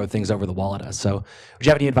come throw things over the wall at us. So would you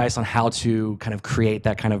have any advice on how to kind of create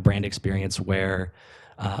that kind of brand experience where,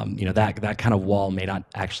 that kind of wall may not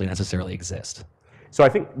actually necessarily exist? So I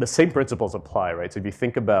think the same principles apply, right? So if you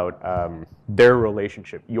think about their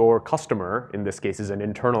relationship, your customer, in this case, is an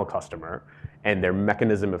internal customer, and their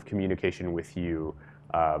mechanism of communication with you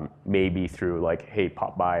may be through like, hey,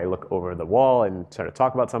 pop by, look over the wall and sort of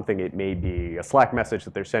talk about something. It may be a Slack message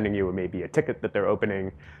that they're sending you. It may be a ticket that they're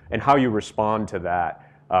opening. And how you respond to that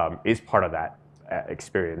is part of that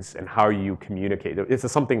experience, and how you communicate. It's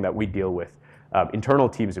something that we deal with. Internal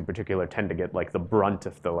teams in particular tend to get like the brunt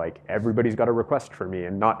of the like, everybody's got a request for me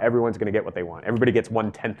and not everyone's going to get what they want. Everybody gets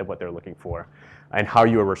 1/10 of what they're looking for. And how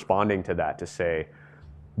you are responding to that to say,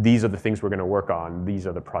 these are the things we're going to work on, these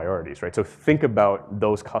are the priorities, right? So think about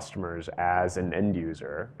those customers as an end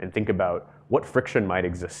user and think about what friction might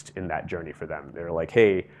exist in that journey for them. They're like,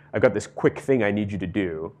 hey, I've got this quick thing I need you to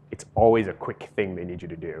do. It's always a quick thing they need you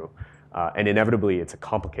to do. And inevitably, it's a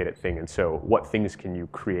complicated thing. And so what things can you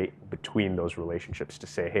create between those relationships to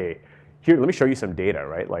say, hey, here, let me show you some data,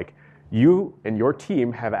 right? Like you and your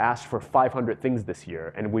team have asked for 500 things this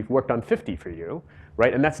year, and we've worked on 50 for you,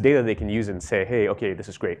 right? And that's data they can use and say, hey, okay, this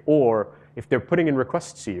is great. Or if they're putting in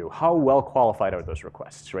requests to you, how well qualified are those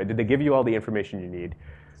requests, right? Did they give you all the information you need?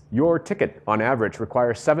 Your ticket, on average,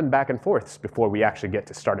 requires 7 back and forths before we actually get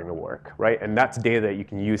to starting the work, right? And that's data that you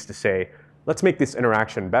can use to say, let's make this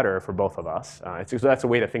interaction better for both of us. So that's a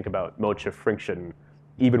way to think about mode shift friction,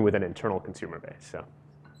 even with an internal consumer base. So,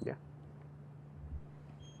 yeah.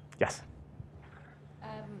 Yes.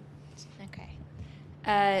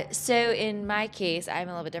 Okay. So in my case, I'm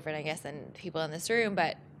a little bit different, I guess, than people in this room,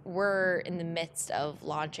 but we're in the midst of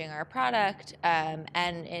launching our product. And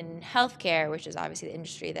in healthcare, which is obviously the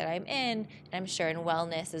industry that I'm in, and I'm sure in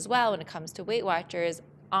wellness as well, when it comes to Weight Watchers,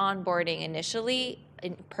 onboarding initially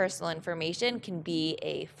personal information can be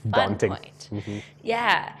a fun daunting point. Mm-hmm.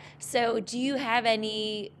 Yeah. So do you have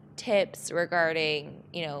any tips regarding,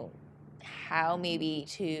 how maybe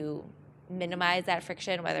to minimize that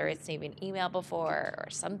friction, whether it's maybe an email before or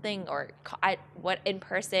something, or what in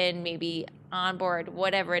person, maybe on board,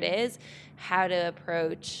 whatever it is, how to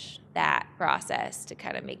approach that process to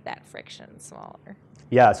kind of make that friction smaller.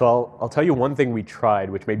 Yeah, so I'll tell you one thing we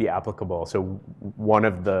tried, which may be applicable. So one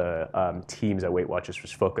of the teams at Weight Watchers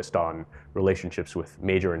was focused on relationships with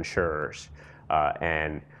major insurers,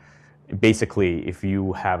 and basically, if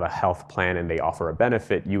you have a health plan and they offer a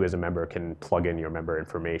benefit, you as a member can plug in your member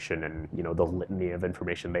information and the litany of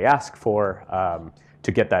information they ask for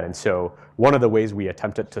to get that. And so one of the ways we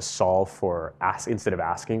attempted to solve for instead of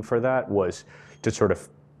asking for that was to sort of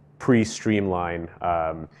pre-streamline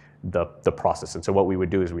the process. And so what we would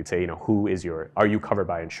do is we'd say, are you covered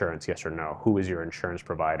by insurance? Yes or no? Who is your insurance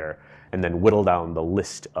provider? And then whittle down the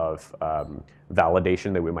list of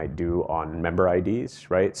validation that we might do on member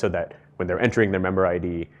IDs, right? So that when they're entering their member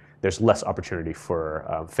ID, there's less opportunity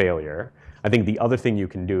for failure. I think the other thing you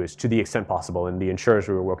can do is, to the extent possible, and the insurers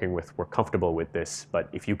we were working with were comfortable with this, but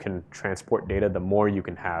if you can transport data, the more you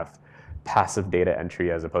can have passive data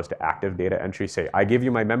entry as opposed to active data entry. Say, I give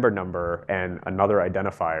you my member number and another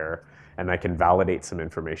identifier, and I can validate some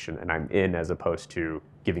information, and I'm in, as opposed to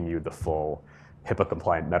giving you the full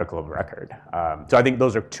HIPAA-compliant medical record. So I think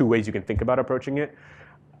those are two ways you can think about approaching it.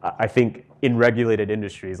 I think in regulated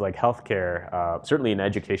industries like healthcare, certainly in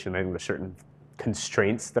education, I think there's certain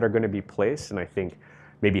constraints that are going to be placed, and I think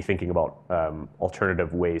maybe thinking about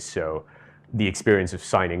alternative ways. So the experience of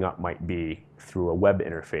signing up might be through a web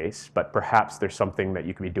interface, but perhaps there's something that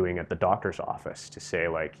you could be doing at the doctor's office to say,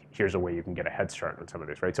 like, here's a way you can get a head start on some of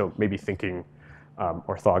this, right? So maybe thinking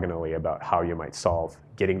orthogonally about how you might solve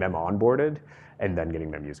getting them onboarded and then getting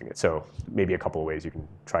them using it. So maybe a couple of ways you can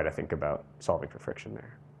try to think about solving for friction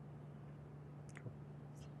there.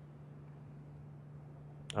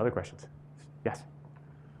 Other questions? Yes.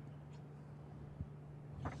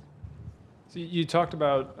 So you talked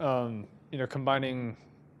about combining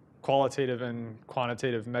qualitative and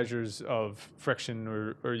quantitative measures of friction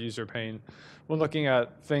or user pain. When looking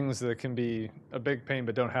at things that can be a big pain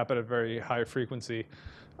but don't happen at very high frequency,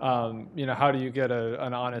 how do you get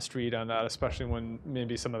an honest read on that, especially when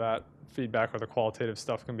maybe some of that feedback or the qualitative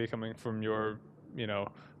stuff can be coming from your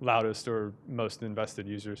loudest or most invested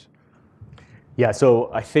users? Yeah,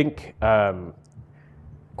 so I think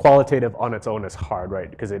qualitative on its own is hard, right?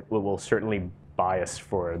 Because it will certainly bias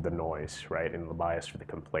for the noise, right? And the bias for the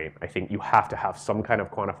complaint. I think you have to have some kind of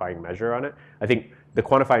quantifying measure on it. I think the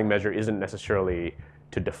quantifying measure isn't necessarily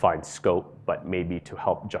to define scope, but maybe to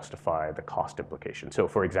help justify the cost implication. So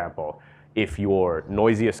for example, if your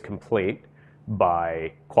noisiest complaint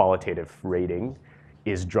by qualitative rating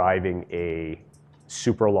is driving a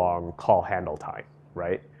super long call handle time,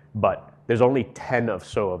 right? But there's only 10 of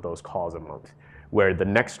those calls a month, where the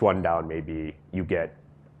next one down maybe you get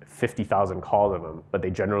 50,000 calls of them, but they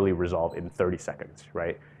generally resolve in 30 seconds,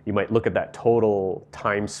 right? You might look at that total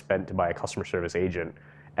time spent by a customer service agent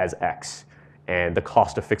as X, and the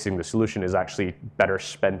cost of fixing the solution is actually better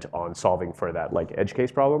spent on solving for that edge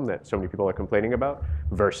case problem that so many people are complaining about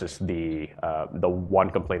versus the one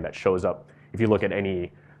complaint that shows up. If you look at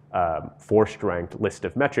any forced ranked list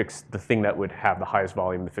of metrics, the thing that would have the highest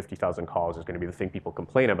volume, the 50,000 calls, is going to be the thing people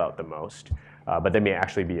complain about the most, but there may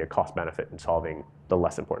actually be a cost benefit in solving the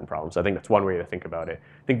less important problems. I think that's one way to think about it.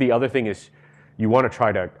 I think the other thing is you want to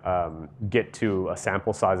try to get to a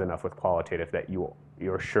sample size enough with qualitative that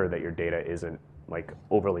you're sure that your data isn't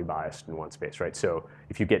overly biased in one space, right? So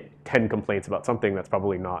if you get 10 complaints about something, that's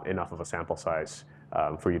probably not enough of a sample size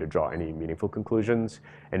for you to draw any meaningful conclusions.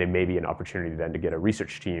 And it may be an opportunity then to get a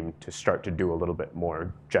research team to start to do a little bit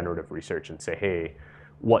more generative research and say, hey,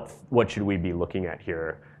 what should we be looking at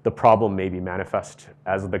here? The problem may be manifest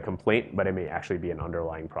as the complaint, but it may actually be an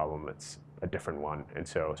underlying problem that's a different one. And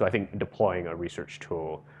so I think deploying a research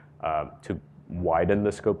tool to widen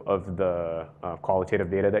the scope of the qualitative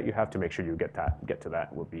data that you have to make sure you get to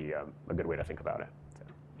that would be a good way to think about it.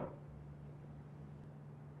 So.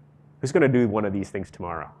 Who's going to do one of these things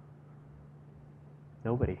tomorrow?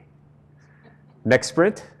 Nobody. Next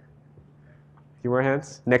sprint? A few more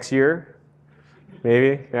hands? Next year?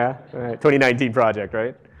 Maybe? Yeah? All right. 2019 project,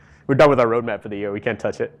 right? We're done with our roadmap for the year. We can't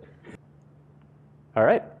touch it. All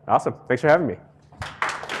right. Awesome. Thanks for having me.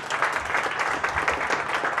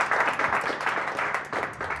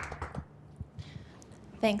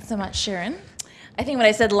 Thanks so much, Shiren. I think when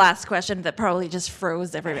I said last question, that probably just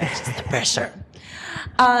froze everybody. Just the pressure.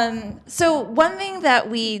 So one thing that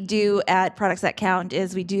we do at Products That Count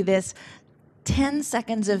is we do this 10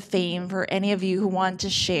 seconds of fame for any of you who want to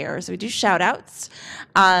share. So we do shout outs.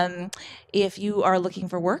 If you are looking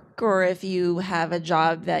for work, or if you have a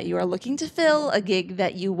job that you are looking to fill, a gig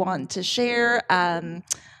that you want to share,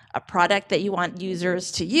 a product that you want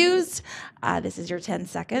users to use, this is your 10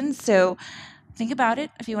 seconds. So think about it.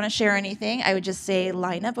 If you want to share anything, I would just say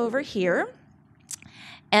line up over here.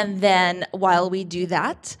 And then while we do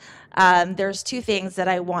that, there's two things that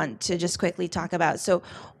I want to just quickly talk about. So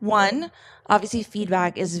one, obviously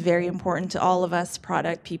feedback is very important to all of us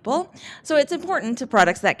product people. So it's important to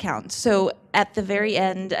products that count. So at the very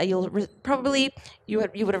end, you'll probably, you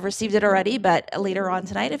would have received it already, but later on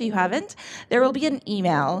tonight, if you haven't, there will be an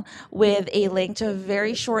email with a link to a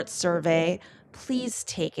very short survey. Please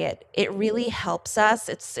take it. It really helps us.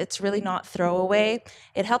 It's really not throwaway.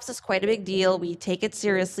 It helps us quite a big deal. We take it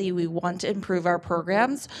seriously. We want to improve our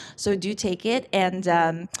programs. So do take it.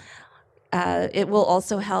 And it will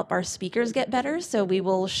also help our speakers get better. So we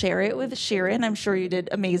will share it with Shiren. I'm sure you did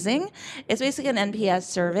amazing. It's basically an NPS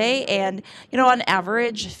survey. And, on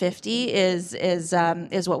average, 50 is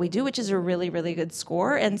what we do, which is a really, really good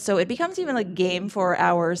score. And so it becomes even a game for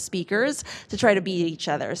our speakers to try to beat each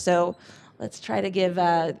other. So let's try to give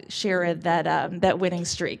Shiren that winning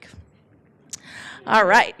streak. All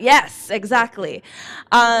right. Yes, exactly.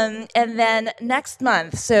 And then next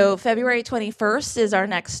month, so February 21st is our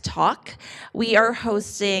next talk. We are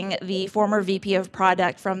hosting the former VP of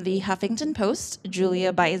Product from the Huffington Post,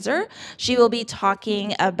 Julia Beiser. She will be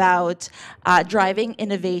talking about driving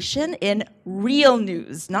innovation in real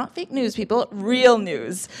news, not fake news, people, real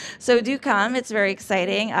news. So do come. It's very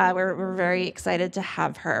exciting. We're very excited to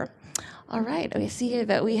have her. All right. I see here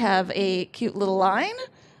that we have a cute little line.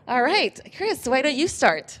 All right, Chris, why don't you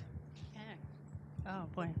start? Oh,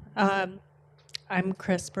 boy. I'm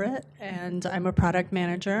Chris Britt, and I'm a product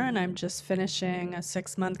manager, and I'm just finishing a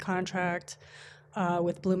 6-month contract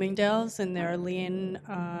with Bloomingdale's in their lean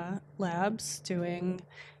labs doing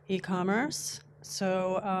e-commerce.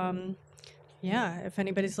 So, yeah, if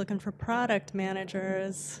anybody's looking for product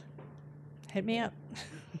managers, hit me up.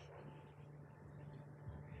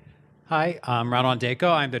 Hi, I'm Ronald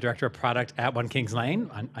Dako. I'm the Director of Product at One Kings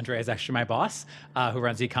Lane. Andrea is actually my boss, who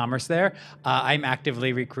runs e-commerce there. I'm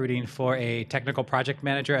actively recruiting for a technical project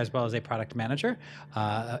manager as well as a product manager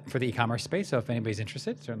for the e-commerce space. So if anybody's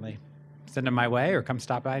interested, certainly send them my way or come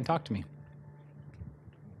stop by and talk to me.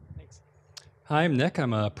 Hi, I'm Nick.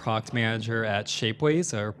 I'm a product manager at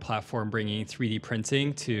Shapeways, our platform bringing 3D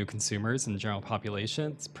printing to consumers and the general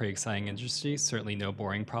population. It's a pretty exciting industry, certainly no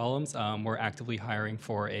boring problems. We're actively hiring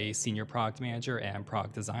for a senior product manager and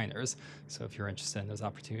product designers. So if you're interested in those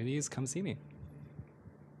opportunities, come see me.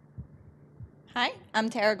 Hi, I'm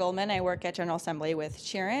Tara Goldman. I work at General Assembly with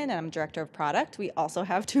Shiren, and I'm Director of Product. We also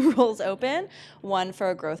have 2 roles open, one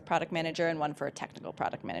for a growth product manager and one for a technical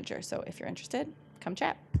product manager. So if you're interested, come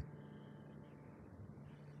chat.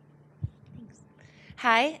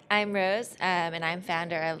 Hi, I'm Rose, and I'm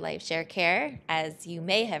founder of LifeShare Care. As you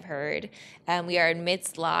may have heard, we are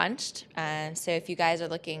midst launched. So if you guys are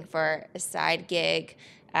looking for a side gig,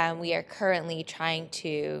 we are currently trying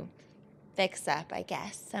to fix up, I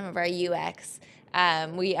guess, some of our UX.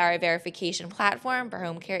 We are a verification platform for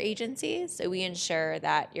home care agencies. So we ensure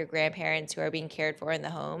that your grandparents who are being cared for in the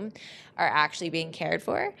home are actually being cared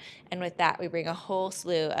for. And with that, we bring a whole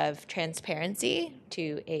slew of transparency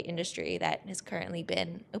to an industry that has currently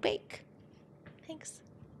been opaque. Thanks.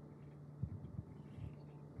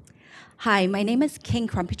 Hi, my name is King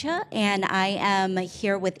Krumpicha, and I am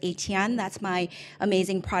here with ATN. That's my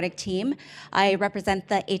amazing product team. I represent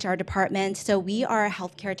the HR department. So we are a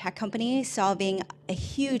healthcare tech company solving a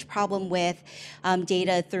huge problem with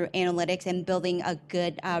data through analytics and building a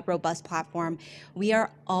good, robust platform. We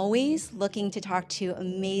are always looking to talk to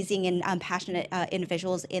amazing and passionate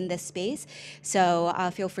individuals in this space. So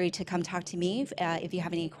feel free to come talk to me if you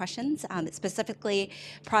have any questions, specifically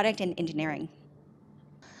product and engineering.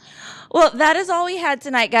 Well, that is all we had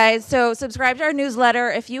tonight, guys. So subscribe to our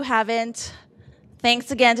newsletter if you haven't.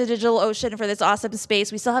 Thanks again to DigitalOcean for this awesome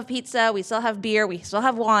space. We still have pizza, we still have beer, we still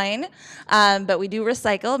have wine, but we do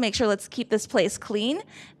recycle. Make sure let's keep this place clean.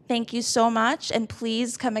 Thank you so much, and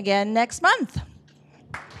please come again next month.